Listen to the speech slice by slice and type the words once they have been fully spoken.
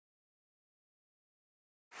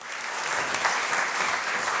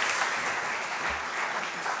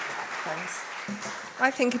Thanks.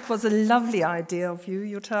 I think it was a lovely idea of you,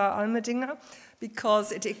 Jutta Almendinger,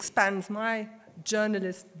 because it expands my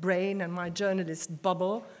journalist brain and my journalist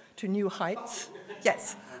bubble to new heights.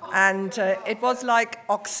 Yes, and it was like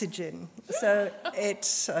oxygen, so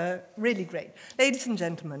it's really great. Ladies and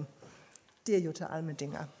gentlemen, dear Jutta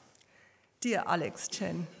Almendinger, dear Alex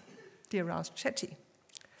Chen, dear Raj Chetty,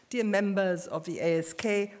 dear members of the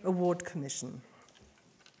A.SK Award Commission,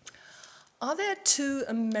 are there two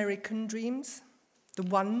American dreams? The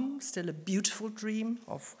one still a beautiful dream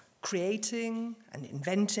of creating and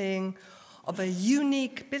inventing, of a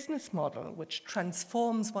unique business model which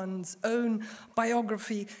transforms one's own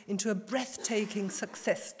biography into a breathtaking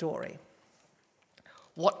success story.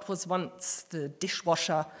 What was once the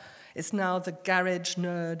dishwasher is now the garage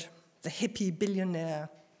nerd, the hippie billionaire,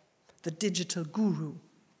 the digital guru.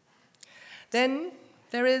 Then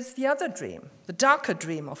there is the other dream, the darker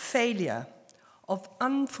dream of failure, of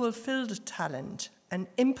unfulfilled talent and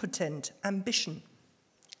impotent ambition,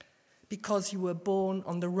 because you were born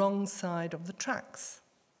on the wrong side of the tracks.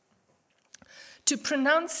 To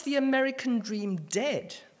pronounce the American dream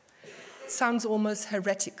dead sounds almost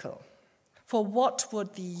heretical. For what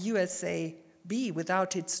would the USA be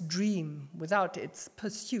without its dream, without its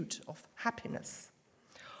pursuit of happiness?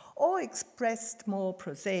 Or expressed more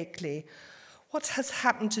prosaically, what has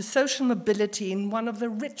happened to social mobility in one of the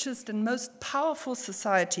richest and most powerful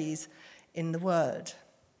societies in the world?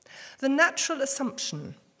 The natural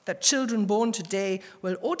assumption that children born today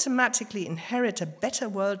will automatically inherit a better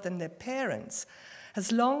world than their parents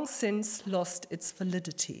has long since lost its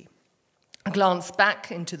validity. A glance back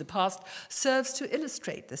into the past serves to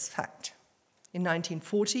illustrate this fact. In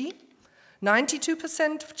 1940,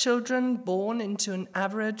 92% of children born into an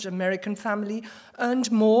average American family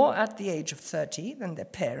earned more at the age of 30 than their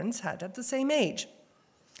parents had at the same age.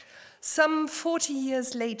 Some 40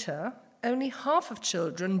 years later, only half of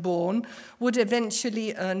children born would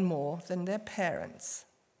eventually earn more than their parents.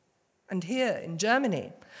 And here in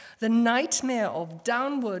Germany, the nightmare of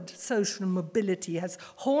downward social mobility has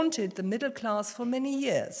haunted the middle class for many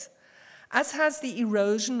years, as has the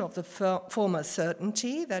erosion of the former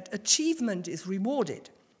certainty that achievement is rewarded,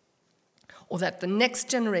 or that the next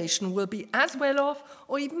generation will be as well off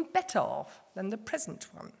or even better off than the present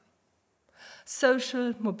one.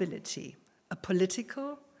 Social mobility, a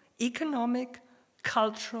political, economic,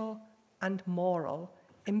 cultural, and moral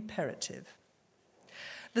imperative.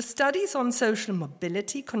 The studies on social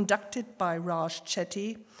mobility conducted by Raj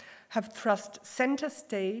Chetty have thrust center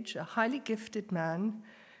stage a highly gifted man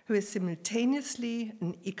who is simultaneously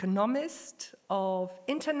an economist of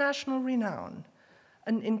international renown,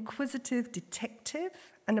 an inquisitive detective,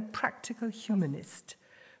 and a practical humanist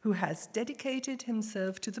who has dedicated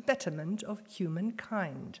himself to the betterment of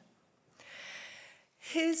humankind.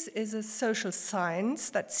 His is a social science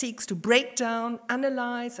that seeks to break down,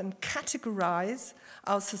 analyze, and categorize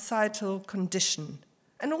our societal condition,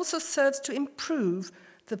 and also serves to improve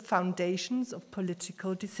the foundations of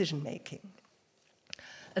political decision-making.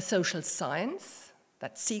 A social science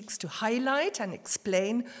that seeks to highlight and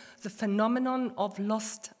explain the phenomenon of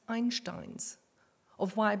lost Einsteins,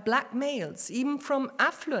 of why black males, even from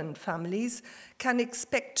affluent families, can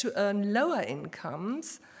expect to earn lower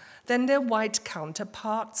incomes than their white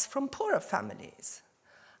counterparts from poorer families,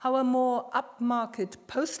 how a more upmarket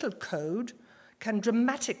postal code can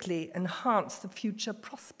dramatically enhance the future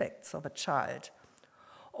prospects of a child,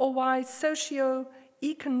 or why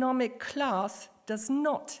socio-economic class does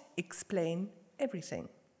not explain everything.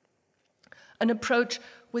 An approach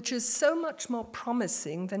which is so much more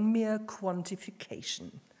promising than mere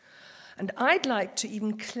quantification. And I'd like to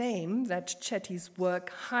even claim that Chetty's work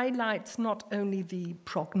highlights not only the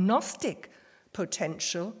prognostic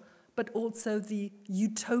potential, but also the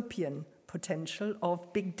utopian potential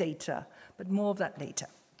of big data, but more of that later.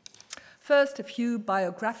 First, a few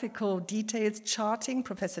biographical details charting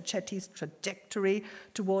Professor Chetty's trajectory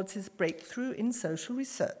towards his breakthrough in social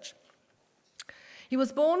research. He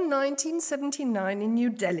was born 1979 in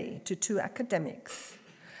New Delhi to two academics.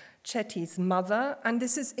 Chetty's mother, and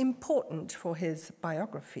this is important for his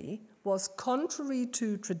biography, was, contrary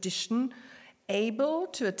to tradition, able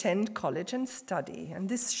to attend college and study, and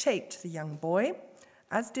this shaped the young boy,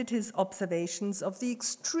 as did his observations of the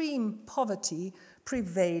extreme poverty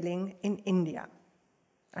prevailing in India.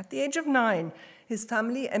 At the age of 9, his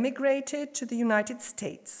family emigrated to the United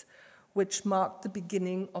States, which marked the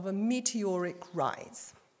beginning of a meteoric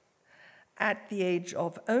rise. At the age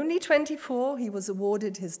of only 24, he was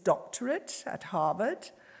awarded his doctorate at Harvard,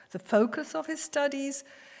 the focus of his studies,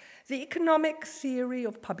 The economic theory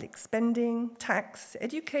of public spending, tax,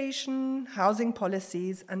 education, housing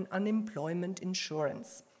policies, and unemployment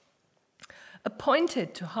insurance.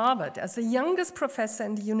 Appointed to Harvard as the youngest professor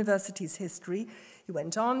in the university's history, he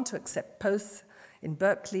went on to accept posts in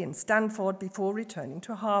Berkeley and Stanford before returning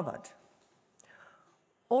to Harvard.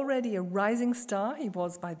 Already a rising star, he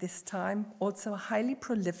was by this time also a highly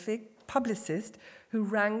prolific publicist who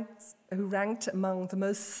ranked among the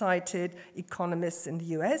most cited economists in the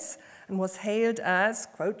US and was hailed as,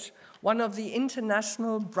 quote, one of the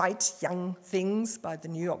international bright young things by the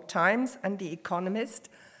New York Times and The Economist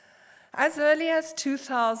as early as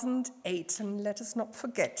 2008. And let us not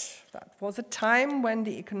forget, that was a time when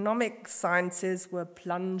the economic sciences were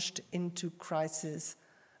plunged into crisis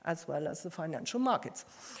as well as the financial markets.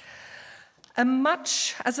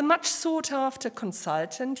 As a much sought-after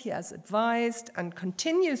consultant, he has advised and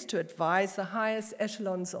continues to advise the highest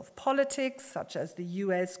echelons of politics, such as the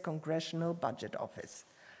US Congressional Budget Office.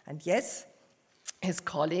 And yes, his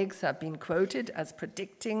colleagues have been quoted as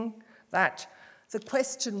predicting that the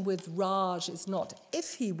question with Raj is not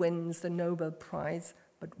if he wins the Nobel Prize,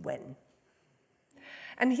 but when.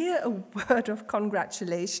 And here a word of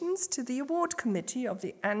congratulations to the award committee of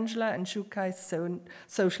the Angela and Shukai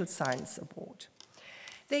Social Science Award.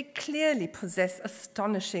 They clearly possess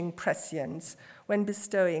astonishing prescience when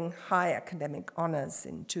bestowing high academic honors.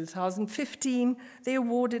 In 2015, they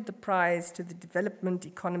awarded the prize to the development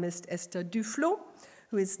economist Esther Duflo,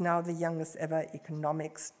 who is now the youngest ever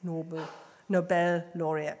economics Nobel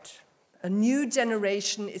laureate. A new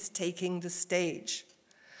generation is taking the stage.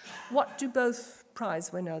 What do both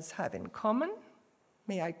prize winners have in common?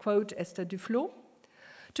 May I quote Esther Duflo?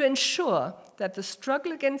 To ensure that the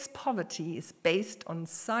struggle against poverty is based on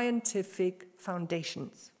scientific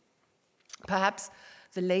foundations. Perhaps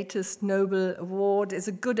the latest Nobel Award is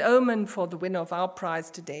a good omen for the winner of our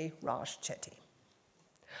prize today, Raj Chetty.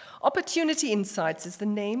 Opportunity Insights is the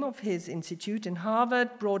name of his institute in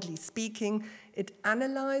Harvard. Broadly speaking, it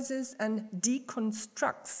analyzes and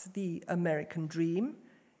deconstructs the American dream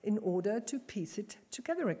in order to piece it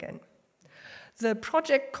together again. The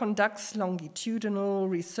project conducts longitudinal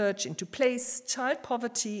research into place, child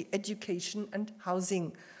poverty, education, and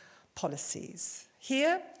housing policies.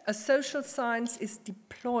 Here, a social science is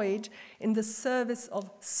deployed in the service of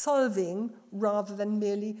solving rather than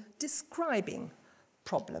merely describing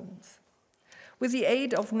problems. With the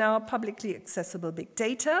aid of now publicly accessible big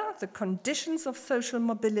data, the conditions of social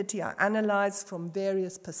mobility are analyzed from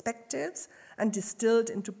various perspectives and distilled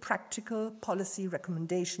into practical policy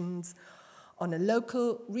recommendations on a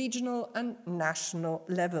local, regional, and national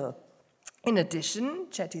level. In addition,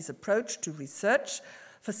 Chetty's approach to research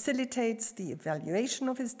facilitates the evaluation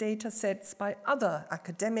of his data sets by other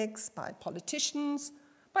academics, by politicians,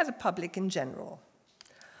 by the public in general.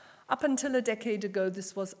 Up until a decade ago,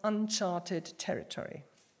 this was uncharted territory.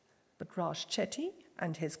 But Raj Chetty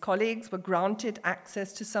and his colleagues were granted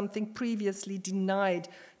access to something previously denied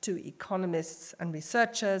to economists and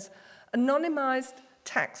researchers, anonymized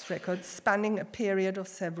tax records spanning a period of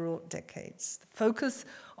several decades. The focus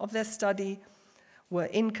of their study were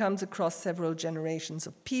incomes across several generations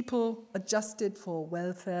of people, adjusted for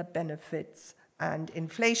welfare benefits and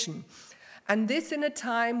inflation. And this in a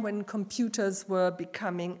time when computers were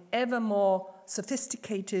becoming ever more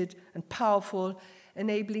sophisticated and powerful,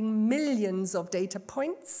 enabling millions of data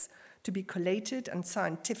points to be collated and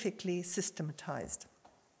scientifically systematized.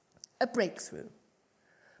 A breakthrough,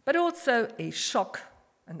 but also a shock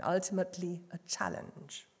and ultimately a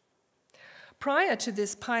challenge. Prior to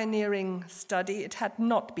this pioneering study, it had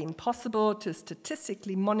not been possible to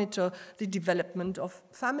statistically monitor the development of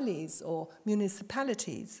families or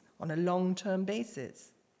municipalities on a long-term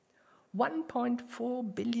basis.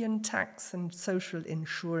 1.4 billion tax and social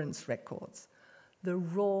insurance records, the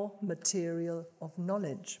raw material of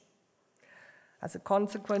knowledge. As a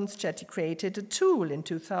consequence, Chetty created a tool in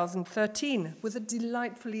 2013 with a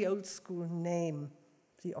delightfully old-school name,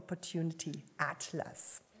 the Opportunity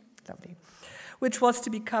Atlas. Lovely. Which was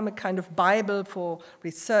to become a kind of Bible for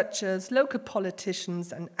researchers, local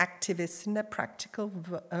politicians, and activists in their practical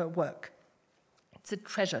work. It's a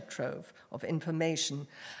treasure trove of information,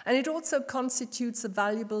 and it also constitutes a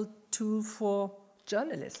valuable tool for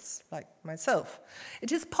journalists like myself.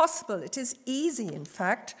 It is possible, it is easy, in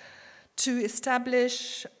fact, to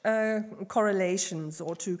establish correlations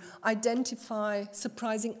or to identify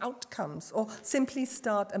surprising outcomes or simply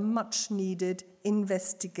start a much-needed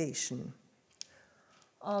investigation.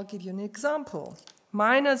 I'll give you an example.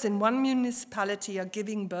 Minors in one municipality are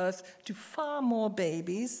giving birth to far more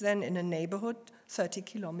babies than in a neighborhood 30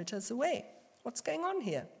 kilometers away. What's going on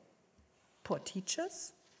here? Poor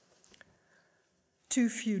teachers, Too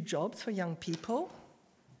few jobs for young people?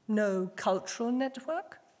 No cultural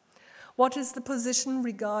network? What is the position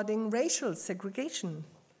regarding racial segregation?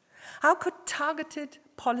 How could targeted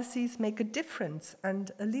policies make a difference and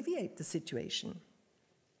alleviate the situation?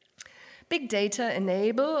 Big data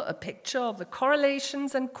enable a picture of the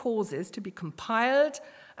correlations and causes to be compiled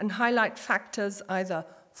and highlight factors either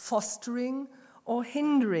fostering or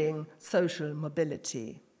hindering social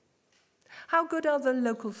mobility. How good are the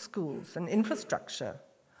local schools and infrastructure?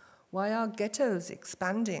 Why are ghettos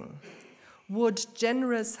expanding? Would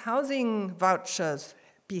generous housing vouchers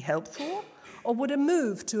be helpful, or would a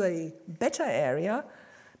move to a better area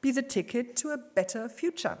be the ticket to a better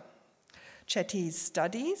future? Chetty's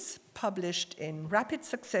studies, published in rapid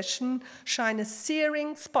succession, shine a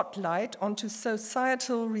searing spotlight onto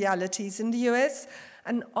societal realities in the US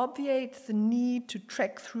and obviate the need to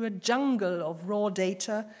trek through a jungle of raw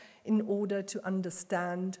data in order to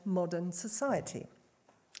understand modern society.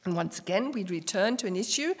 And once again, we return to an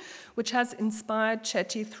issue which has inspired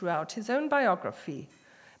Chetty throughout his own biography,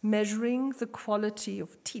 measuring the quality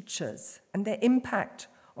of teachers and their impact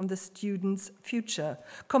on the student's future,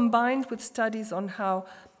 combined with studies on how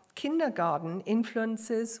kindergarten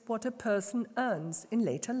influences what a person earns in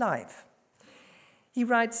later life. He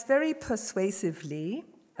writes very persuasively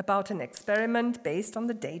about an experiment based on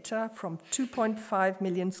the data from 2.5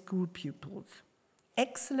 million school pupils.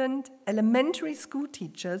 Excellent elementary school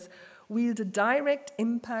teachers wield a direct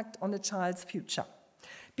impact on a child's future,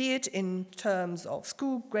 be it in terms of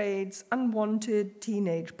school grades, unwanted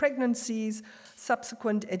teenage pregnancies,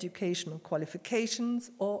 subsequent educational qualifications,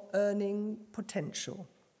 or earning potential.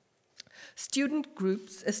 Student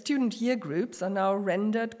year groups are now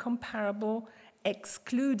rendered comparable,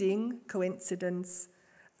 excluding coincidence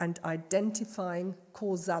and identifying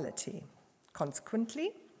causality.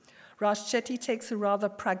 Consequently, Raj Chetty takes a rather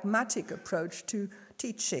pragmatic approach to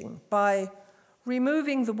teaching by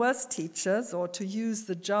removing the worst teachers, or to use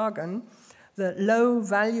the jargon, the low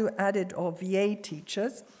value added or VA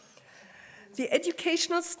teachers. The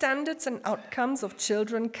educational standards and outcomes of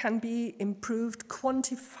children can be improved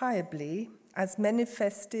quantifiably as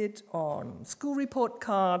manifested on school report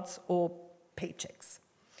cards or paychecks.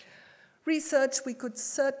 Research we could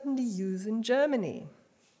certainly use in Germany.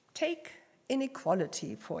 Take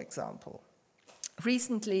inequality, for example.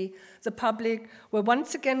 Recently, the public were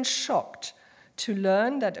once again shocked to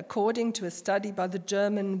learn that according to a study by the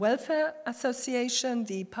German Welfare Association,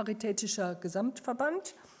 the Paritätischer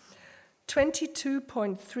Gesamtverband,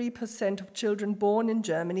 22.3% of children born in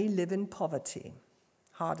Germany live in poverty.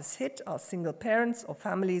 Hardest hit are single parents or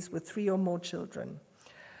families with 3 or more children.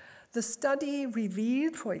 The study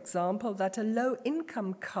revealed, for example, that a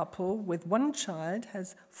low-income couple with 1 child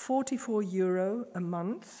has €44 a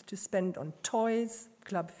month to spend on toys,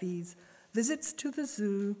 club fees, visits to the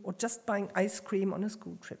zoo, or just buying ice cream on a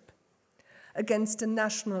school trip, against a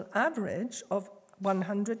national average of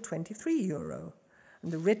 €123. And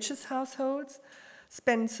the richest households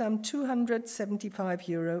spend some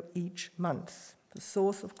 €275 each month. The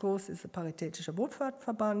source, of course, is the Paritätischer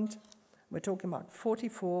Wohlfahrtsverband. We're talking about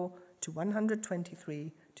 44 to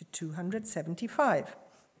 123 to 275.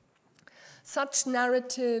 Such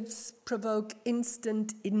narratives provoke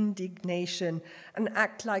instant indignation and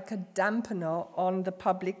act like a dampener on the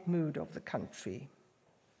public mood of the country.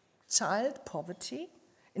 Child poverty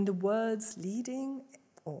in the world's leading,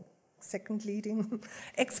 or second leading,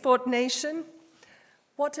 export nation?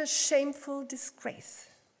 What a shameful disgrace.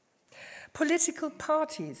 Political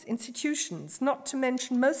parties, institutions, not to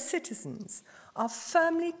mention most citizens, are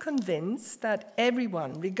firmly convinced that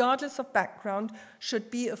everyone, regardless of background, should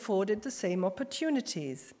be afforded the same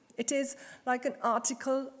opportunities. It is like an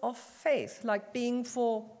article of faith, like being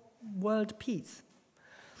for world peace.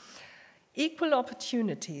 Equal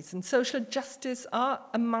opportunities and social justice are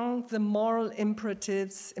among the moral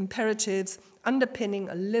imperatives underpinning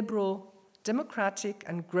a liberal, democratic,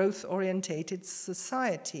 and growth-orientated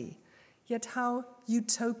society. Yet how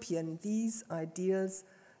utopian these ideals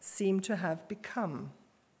seem to have become.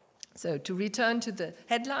 So to return to the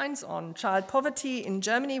headlines on child poverty in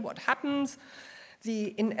Germany, what happens?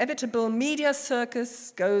 The inevitable media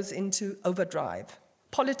circus goes into overdrive.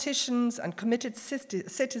 Politicians and committed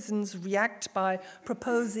citizens react by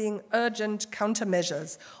proposing urgent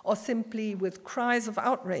countermeasures or simply with cries of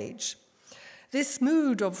outrage. This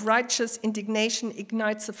mood of righteous indignation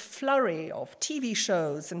ignites a flurry of TV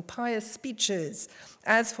shows and pious speeches,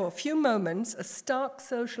 as for a few moments a stark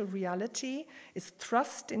social reality is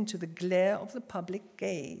thrust into the glare of the public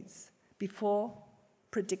gaze, before,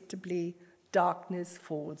 predictably, darkness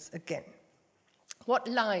falls again. What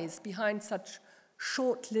lies behind such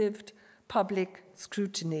short-lived public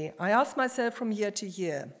scrutiny. I ask myself from year to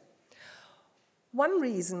year. One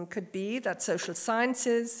reason could be that social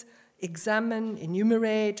sciences examine,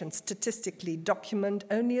 enumerate, and statistically document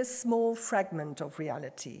only a small fragment of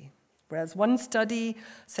reality. Whereas one study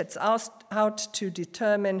sets out to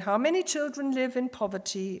determine how many children live in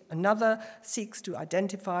poverty, another seeks to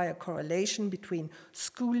identify a correlation between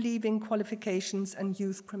school-leaving qualifications and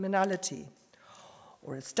youth criminality.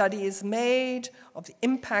 Or a study is made of the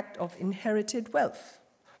impact of inherited wealth,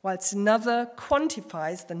 whilst another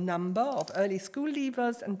quantifies the number of early school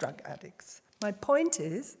leavers and drug addicts. My point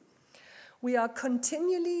is, we are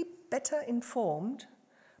continually better informed,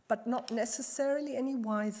 but not necessarily any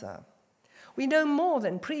wiser. We know more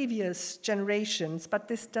than previous generations, but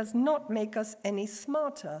this does not make us any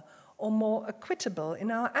smarter or more equitable in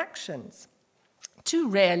our actions. Too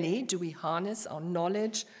rarely do we harness our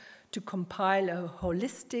knowledge to compile a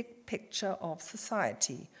holistic picture of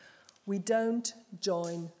society. We don't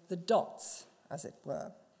join the dots, as it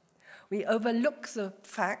were. We overlook the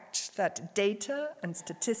fact that data and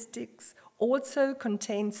statistics also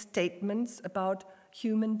contain statements about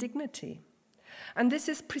human dignity. And this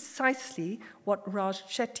is precisely what Raj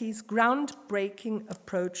Chetty's groundbreaking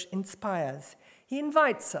approach inspires. He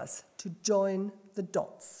invites us to join the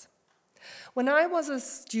dots. When I was a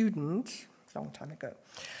student, a long time ago,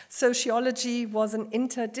 sociology was an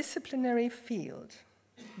interdisciplinary field,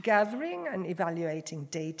 gathering and evaluating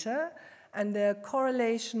data and their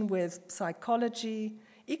correlation with psychology,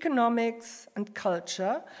 economics, and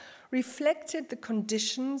culture reflected the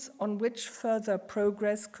conditions on which further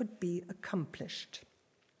progress could be accomplished.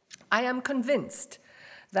 I am convinced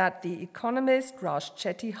that the economist Raj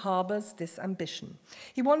Chetty harbors this ambition.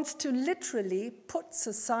 He wants to literally put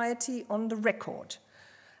society on the record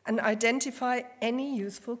and identify any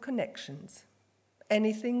useful connections.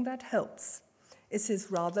 Anything that helps is his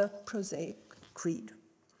rather prosaic creed.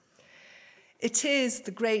 It is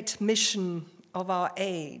the great mission of our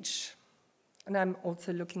age. And I'm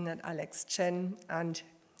also looking at Alex Chen and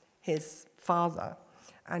his father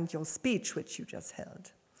and your speech, which you just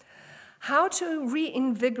held. How to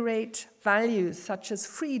reinvigorate values such as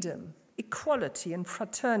freedom, equality, and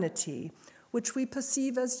fraternity, which we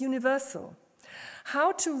perceive as universal.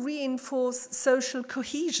 How to reinforce social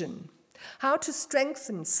cohesion. How to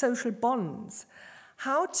strengthen social bonds.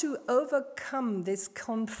 How to overcome this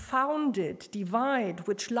confounded divide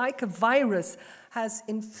which, like a virus, has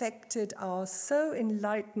infected our so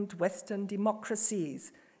enlightened Western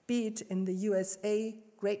democracies, be it in the USA,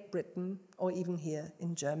 Great Britain, or even here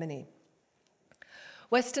in Germany.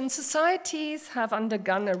 Western societies have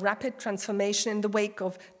undergone a rapid transformation in the wake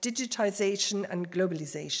of digitization and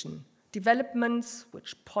globalization, developments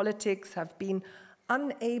which politics have been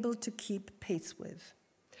unable to keep pace with.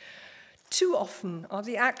 Too often are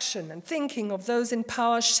the action and thinking of those in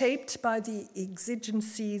power shaped by the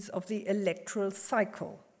exigencies of the electoral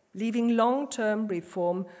cycle, leaving long-term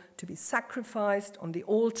reform to be sacrificed on the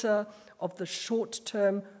altar of the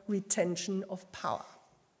short-term retention of power.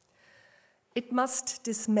 It must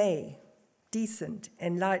dismay decent,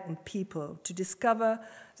 enlightened people to discover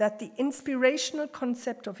that the inspirational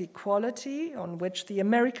concept of equality on which the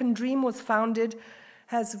American dream was founded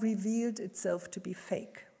has revealed itself to be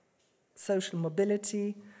fake. Social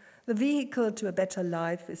mobility, the vehicle to a better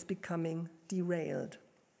life, is becoming derailed.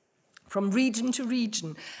 From region to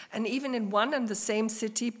region, and even in one and the same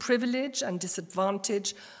city, privilege and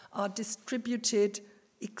disadvantage are distributed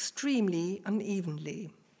extremely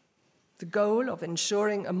unevenly. The goal of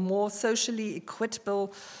ensuring a more socially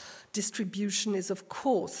equitable distribution is, of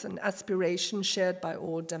course, an aspiration shared by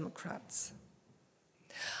all Democrats.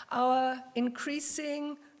 Our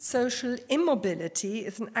increasing social immobility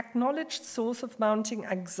is an acknowledged source of mounting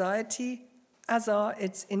anxiety, as are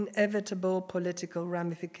its inevitable political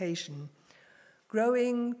ramification.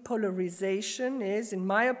 Growing polarization is, in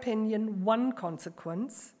my opinion, one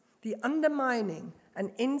consequence. The undermining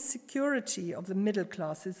and insecurity of the middle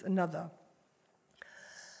class is another.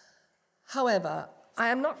 However, I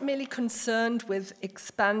am not merely concerned with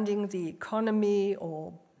expanding the economy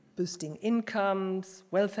or boosting incomes,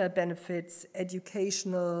 welfare benefits,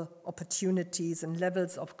 educational opportunities, and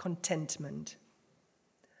levels of contentment.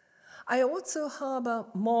 I also harbor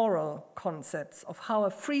moral concepts of how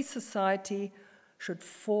a free society should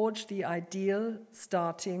forge the ideal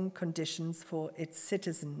starting conditions for its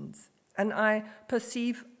citizens. And I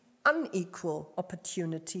perceive unequal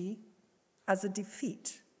opportunity as a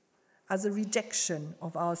defeat, as a rejection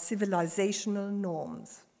of our civilizational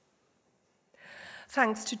norms.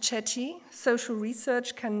 Thanks to Chetty, social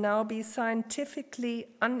research can now be scientifically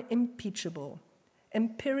unimpeachable,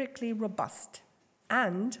 empirically robust,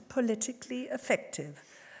 and politically effective,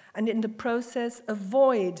 and in the process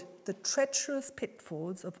avoid the treacherous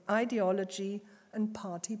pitfalls of ideology and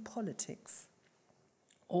party politics.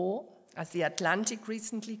 Or, as The Atlantic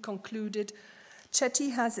recently concluded,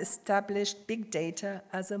 Chetty has established big data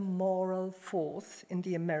as a moral force in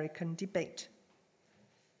the American debate.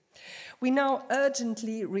 We now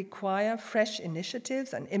urgently require fresh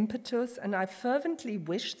initiatives and impetus, and I fervently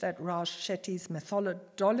wish that Raj Chetty's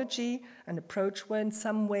methodology and approach were in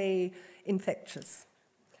some way infectious.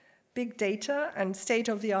 Big data and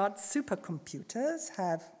state-of-the-art supercomputers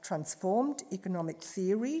have transformed economic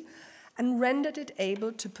theory and rendered it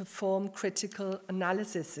able to perform critical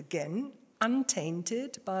analysis again,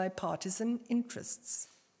 untainted by partisan interests.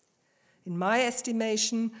 In my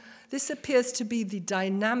estimation, this appears to be the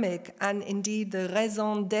dynamic and indeed the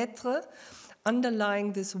raison d'être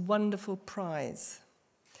underlying this wonderful prize.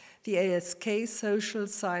 The A.SK Social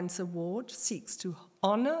Science Award seeks to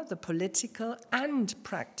honor the political and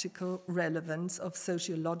practical relevance of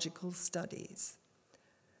sociological studies.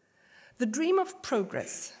 The dream of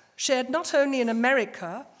progress, shared not only in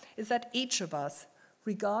America, is that each of us,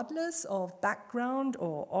 regardless of background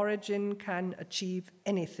or origin, can achieve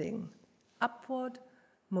anything. Upward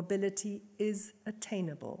mobility is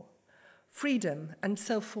attainable. Freedom and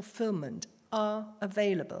self-fulfillment are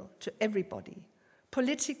available to everybody.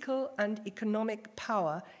 Political and economic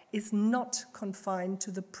power is not confined to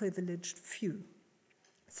the privileged few.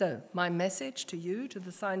 So, my message to you, to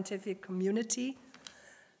the scientific community,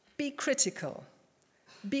 be critical,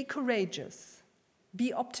 be courageous,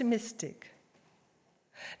 be optimistic.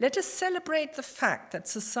 Let us celebrate the fact that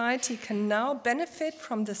society can now benefit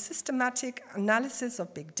from the systematic analysis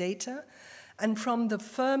of big data and from the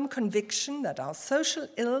firm conviction that our social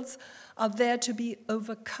ills are there to be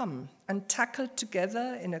overcome and tackled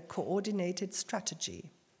together in a coordinated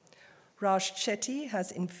strategy. Raj Chetty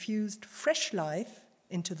has infused fresh life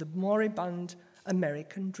into the moribund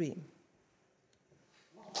American dream.